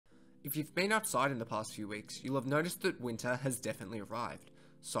If you've been outside in the past few weeks, you'll have noticed that winter has definitely arrived.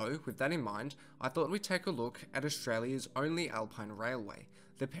 So, with that in mind, I thought we'd take a look at Australia's only alpine railway,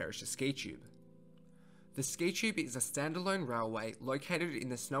 the Perisher Skitube. The Skitube is a standalone railway located in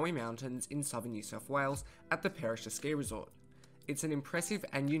the Snowy Mountains in southern New South Wales at the Perisher Ski Resort. It's an impressive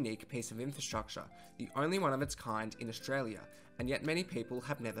and unique piece of infrastructure, the only one of its kind in Australia, and yet many people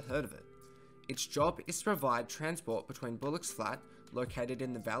have never heard of it. Its job is to provide transport between Bullocks Flat, located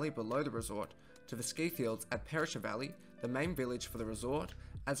in the valley below the resort, to the ski fields at Perisher Valley, the main village for the resort,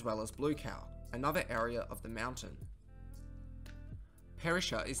 as well as Blue Cow, another area of the mountain.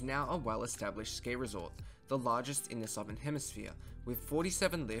 Perisher is now a well-established ski resort, the largest in the Southern Hemisphere, with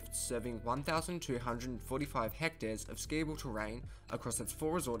 47 lifts serving 1,245 hectares of skiable terrain across its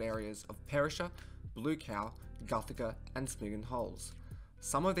 4 resort areas of Perisher, Blue Cow, Guthaga and Smiggin Holes.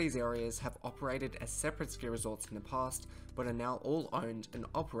 Some of these areas have operated as separate ski resorts in the past, but are now all owned and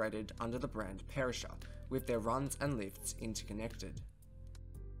operated under the brand Perisher, with their runs and lifts interconnected.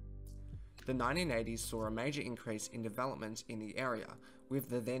 The 1980s saw a major increase in development in the area, with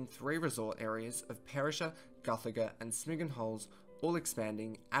the then 3 resort areas of Perisher, Guthaga and Smiggin Holes all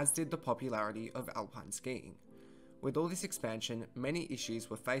expanding, as did the popularity of alpine skiing. With all this expansion, many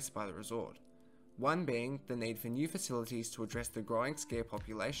issues were faced by the resort. One being the need for new facilities to address the growing skier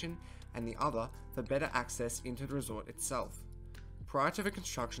population, and the other for better access into the resort itself. Prior to the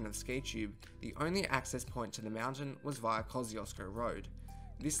construction of Skitube, the only access point to the mountain was via Kosciuszko Road.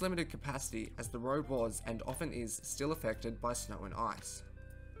 This limited capacity as the road was and often is still affected by snow and ice.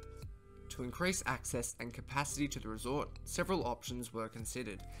 To increase access and capacity to the resort, several options were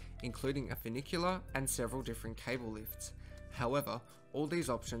considered, including a funicular and several different cable lifts. However, all these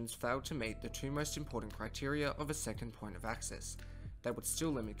options failed to meet the 2 most important criteria of a second point of access. They would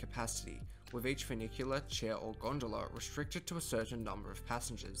still limit capacity, with each funicular, chair or gondola restricted to a certain number of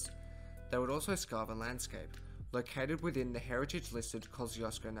passengers. They would also scarve a landscape, located within the heritage-listed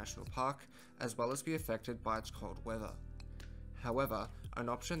Kosciuszko National Park, as well as be affected by its cold weather. However, an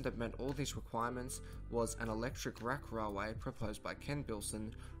option that met all these requirements was an electric rack railway proposed by Ken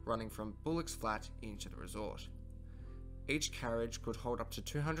Bilson, running from Bullocks Flat into the resort. Each carriage could hold up to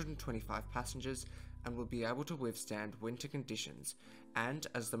 225 passengers and would be able to withstand winter conditions, and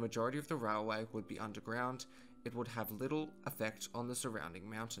as the majority of the railway would be underground, it would have little effect on the surrounding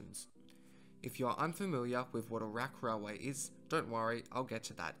mountains. If you are unfamiliar with what a rack railway is, don't worry, I'll get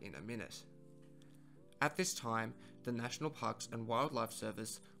to that in a minute. At this time, the National Parks and Wildlife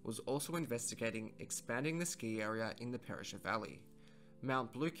Service was also investigating expanding the ski area in the Perisher Valley.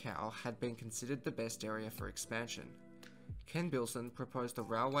 Mount Blue Cow had been considered the best area for expansion. Ken Bilson proposed a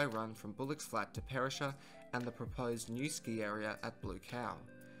railway run from Bullocks Flat to Perisher and the proposed new ski area at Blue Cow.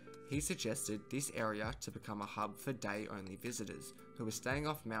 He suggested this area to become a hub for day-only visitors who were staying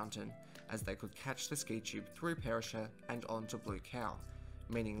off mountain, as they could catch the Skitube through Perisher and on to Blue Cow,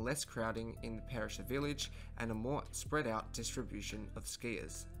 meaning less crowding in the Perisher village and a more spread out distribution of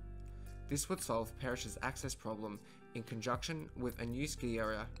skiers. This would solve Perisher's access problem in conjunction with a new ski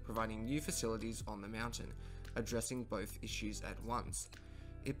area providing new facilities on the mountain, addressing both issues at once.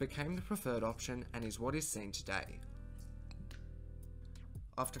 It became the preferred option and is what is seen today.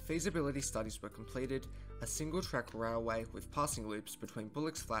 After feasibility studies were completed, a single-track railway with passing loops between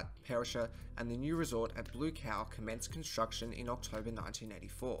Bullocks Flat, Perisher and the new resort at Blue Cow commenced construction in October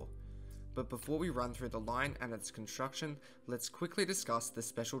 1984. But before we run through the line and its construction, let's quickly discuss the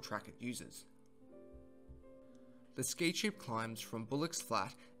special track it uses. The Skitube climbs from Bullocks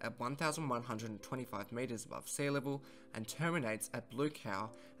Flat at 1,125 metres above sea level and terminates at Blue Cow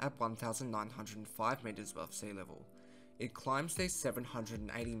at 1,905 metres above sea level. It climbs these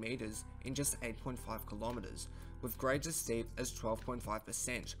 780 metres in just 8.5 kilometres, with grades as steep as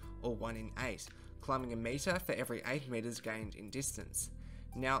 12.5% or 1 in 8, climbing a metre for every 8 metres gained in distance.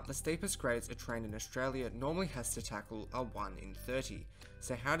 Now, the steepest grades a train in Australia normally has to tackle are 1 in 30,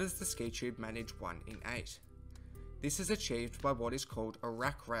 so how does the Skitube manage 1 in 8? This is achieved by what is called a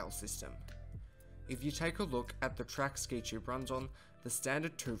rack rail system. If you take a look at the track Skitube runs on, the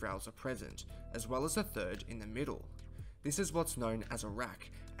standard 2 rails are present, as well as a third in the middle. This is what's known as a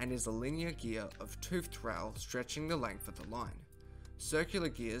rack, and is a linear gear of toothed rail stretching the length of the line. Circular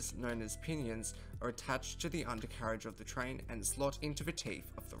gears, known as pinions, are attached to the undercarriage of the train and slot into the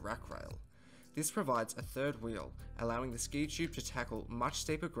teeth of the rack rail. This provides a third wheel, allowing the Skitube to tackle much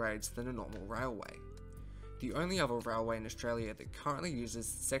steeper grades than a normal railway. The only other railway in Australia that currently uses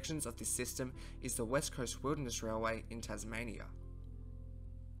sections of this system is the West Coast Wilderness Railway in Tasmania.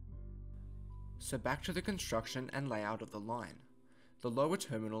 So back to the construction and layout of the line. The lower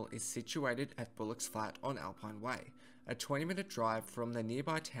terminal is situated at Bullocks Flat on Alpine Way, a 20-minute drive from the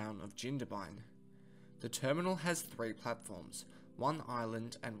nearby town of Jindabyne. The terminal has 3 platforms, 1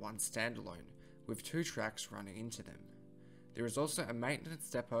 island and 1 standalone, with 2 tracks running into them. There is also a maintenance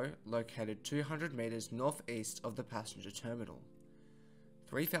depot located 200 metres northeast of the passenger terminal.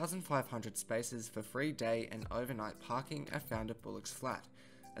 3,500 spaces for free day and overnight parking are found at Bullocks Flat,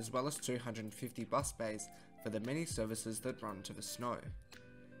 as well as 250 bus bays for the many services that run to the snow.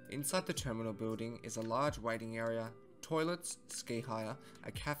 Inside the terminal building is a large waiting area, toilets, ski hire,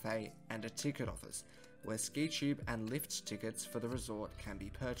 a cafe and a ticket office, where Skitube and lift tickets for the resort can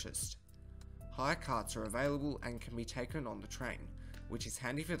be purchased. Hire carts are available and can be taken on the train, which is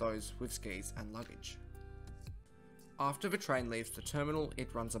handy for those with skis and luggage. After the train leaves the terminal,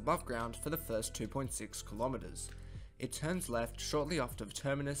 it runs above ground for the first 2.6 kilometres. It turns left shortly after the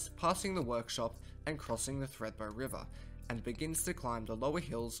terminus, passing the workshop and crossing the Thredbo River, and begins to climb the lower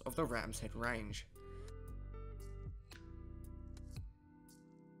hills of the Ram's Head Range.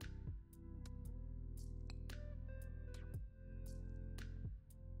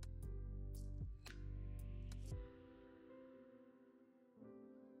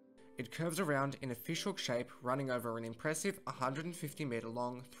 It curves around in a fishhook shape, running over an impressive 150 metre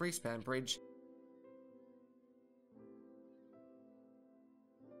long 3-span bridge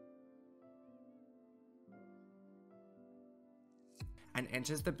and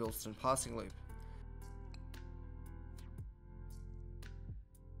enters the Bilston passing loop.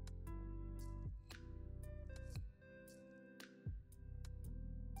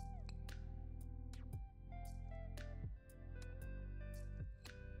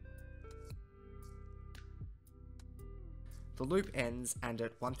 The loop ends, and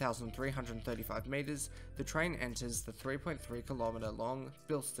at 1,335 metres, the train enters the 3.3 km long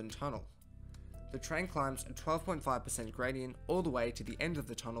Bilston Tunnel. The train climbs a 12.5% gradient all the way to the end of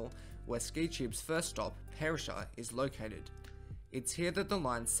the tunnel, where Skitube's first stop, Perisher, is located. It's here that the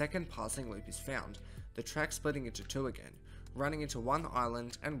line's second passing loop is found, the track splitting into 2 again, running into 1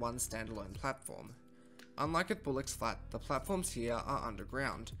 island and 1 standalone platform. Unlike at Bullocks Flat, the platforms here are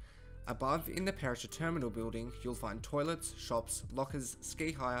underground. Above, in the Perisher Terminal building, you'll find toilets, shops, lockers,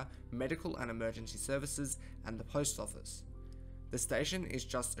 ski hire, medical and emergency services, and the post office. The station is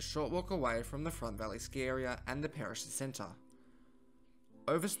just a short walk away from the Front Valley Ski Area and the Perisher Centre.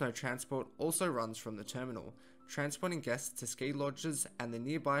 Oversnow transport also runs from the terminal, transporting guests to ski lodges and the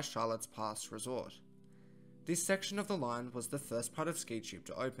nearby Charlotte's Pass resort. This section of the line was the first part of Skitube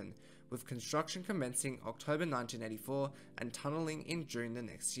to open, with construction commencing October 1984 and tunnelling in June the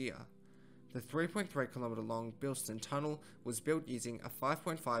next year. The 3.3 km long Bilston Tunnel was built using a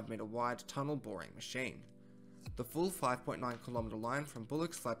 5.5 metre wide tunnel boring machine. The full 5.9 km line from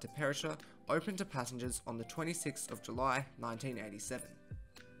Bullocks Flat to Perisher opened to passengers on the 26th of July 1987.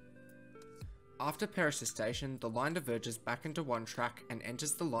 After Perisher Station, the line diverges back into one track and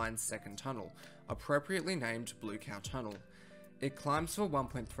enters the line's second tunnel, appropriately named Blue Cow Tunnel. It climbs for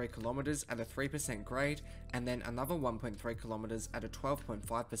 1.3 km at a 3% grade, and then another 1.3 km at a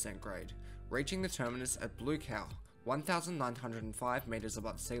 12.5% grade, reaching the terminus at Blue Cow, 1,905 metres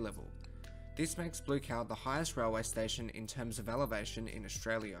above sea level. This makes Blue Cow the highest railway station in terms of elevation in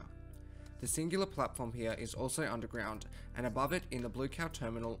Australia. The singular platform here is also underground, and above it in the Blue Cow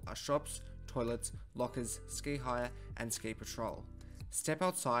terminal are shops, toilets, lockers, ski hire, and ski patrol. Step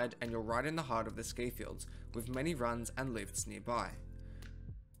outside and you're right in the heart of the ski fields, with many runs and lifts nearby.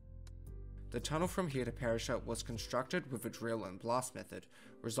 The tunnel from here to Perisher was constructed with a drill and blast method,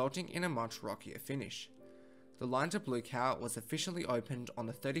 resulting in a much rockier finish. The line to Blue Cow was officially opened on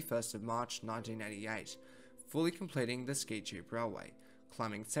the 31st of March 1988, fully completing the Skitube Railway,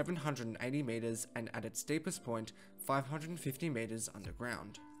 climbing 780 metres and at its deepest point 550 metres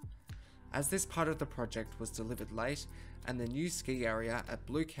underground. As this part of the project was delivered late, and the new ski area at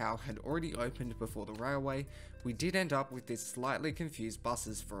Blue Cow had already opened before the railway, we did end up with these slightly confused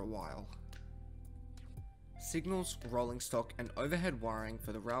buses for a while. Signals, rolling stock and overhead wiring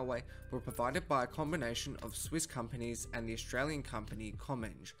for the railway were provided by a combination of Swiss companies and the Australian company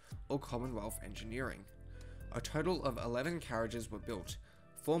Comenge, or Commonwealth Engineering. A total of 11 carriages were built,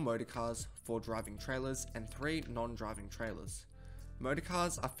 4 motorcars, 4 driving trailers and 3 non-driving trailers.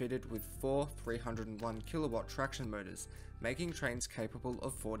 Motorcars are fitted with 4 301 kilowatt traction motors, making trains capable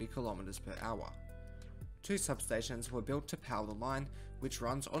of 40 km per hour. 2 substations were built to power the line, which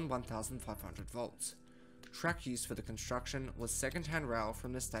runs on 1,500 volts. Track used for the construction was second-hand rail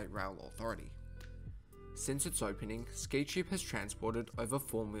from the State Rail Authority. Since its opening, Skitube has transported over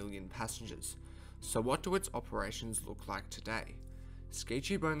 4 million passengers. So what do its operations look like today?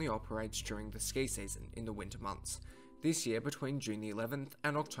 Skitube only operates during the ski season in the winter months, this year between June the 11th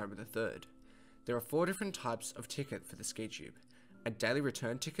and October the 3rd. There are 4 different types of ticket for the Skitube: a daily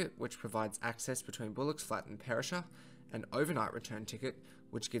return ticket, which provides access between Bullocks Flat and Perisher; an overnight return ticket,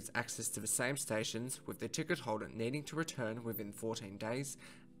 which gives access to the same stations with the ticket holder needing to return within 14 days;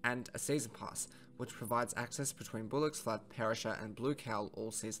 and a season pass, which provides access between Bullocks Flat, Perisher and Blue Cow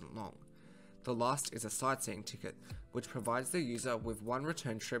all season long. The last is a sightseeing ticket, which provides the user with one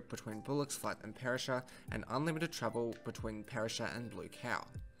return trip between Bullocks Flat and Perisher and unlimited travel between Perisher and Blue Cow.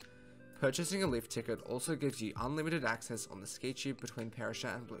 Purchasing a lift ticket also gives you unlimited access on the Skitube between Perisher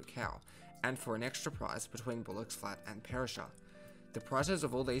and Blue Cow, and for an extra price between Bullocks Flat and Perisher. The prices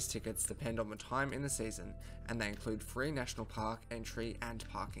of all these tickets depend on the time in the season, and they include free National Park entry and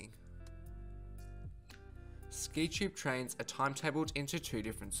parking. Skitube trains are timetabled into 2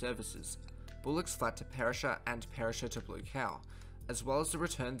 different services: Bullocks Flat to Perisher and Perisher to Blue Cow, as well as the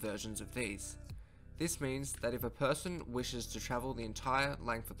return versions of these. This means that if a person wishes to travel the entire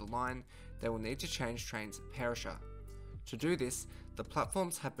length of the line, they will need to change trains at Perisher. To do this, the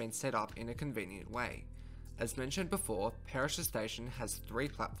platforms have been set up in a convenient way. As mentioned before, Perisher Station has 3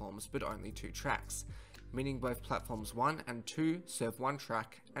 platforms but only 2 tracks, meaning both platforms 1 and 2 serve one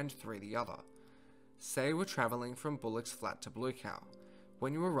track and 3 the other. Say you were travelling from Bullocks Flat to Blue Cow.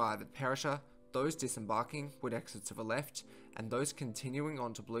 When you arrive at Perisher, those disembarking would exit to the left, and those continuing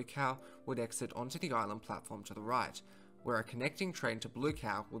on to Blue Cow would exit onto the island platform to the right, where a connecting train to Blue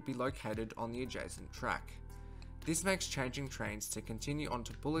Cow would be located on the adjacent track. This makes changing trains to continue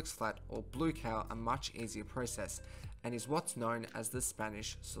onto Bullocks Flat or Blue Cow a much easier process, and is what's known as the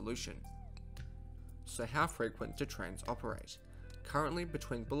Spanish solution. So how frequent do trains operate? Currently,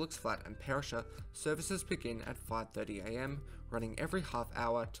 between Bullocks Flat and Perisher, services begin at 5:30 am, running every half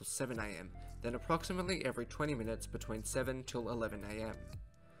hour till 7 am, then approximately every 20 minutes between 7 till 11 am.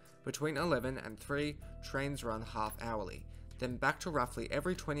 Between 11 and 3, trains run half hourly, then back to roughly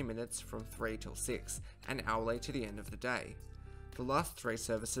every 20 minutes from 3 till 6, and hourly to the end of the day. The last 3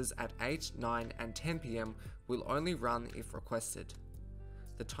 services at 8, 9 and 10 pm will only run if requested.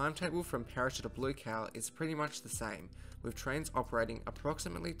 The timetable from Perisher to Blue Cow is pretty much the same, with trains operating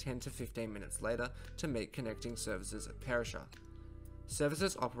approximately 10 to 15 minutes later to meet connecting services at Perisher.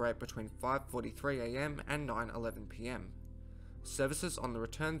 Services operate between 5:43 am and 9:11 pm. Services on the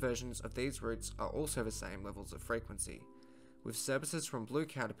return versions of these routes are also the same levels of frequency, with services from Blue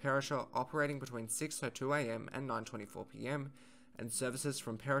Cow to Perisher operating between 6:02 am and 9:24 pm, and services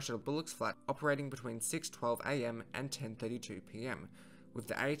from Perisher to Bullocks Flat operating between 6:12 am and 10:32 pm, with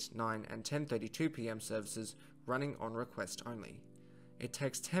the 8, 9 and 10:32 pm services running on request only. It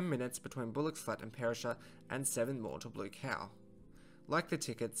takes 10 minutes between Bullocks Flat and Perisher and 7 more to Blue Cow. Like the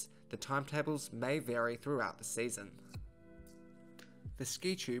tickets, the timetables may vary throughout the season. The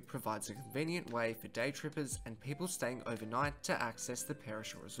Skitube provides a convenient way for day trippers and people staying overnight to access the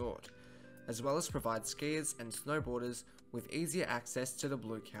Perisher Resort, as well as provide skiers and snowboarders with easier access to the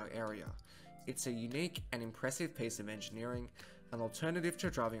Blue Cow area. It's a unique and impressive piece of engineering, an alternative to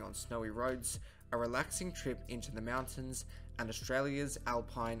driving on snowy roads, a relaxing trip into the mountains, and Australia's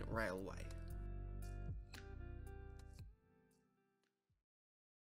Alpine Railway.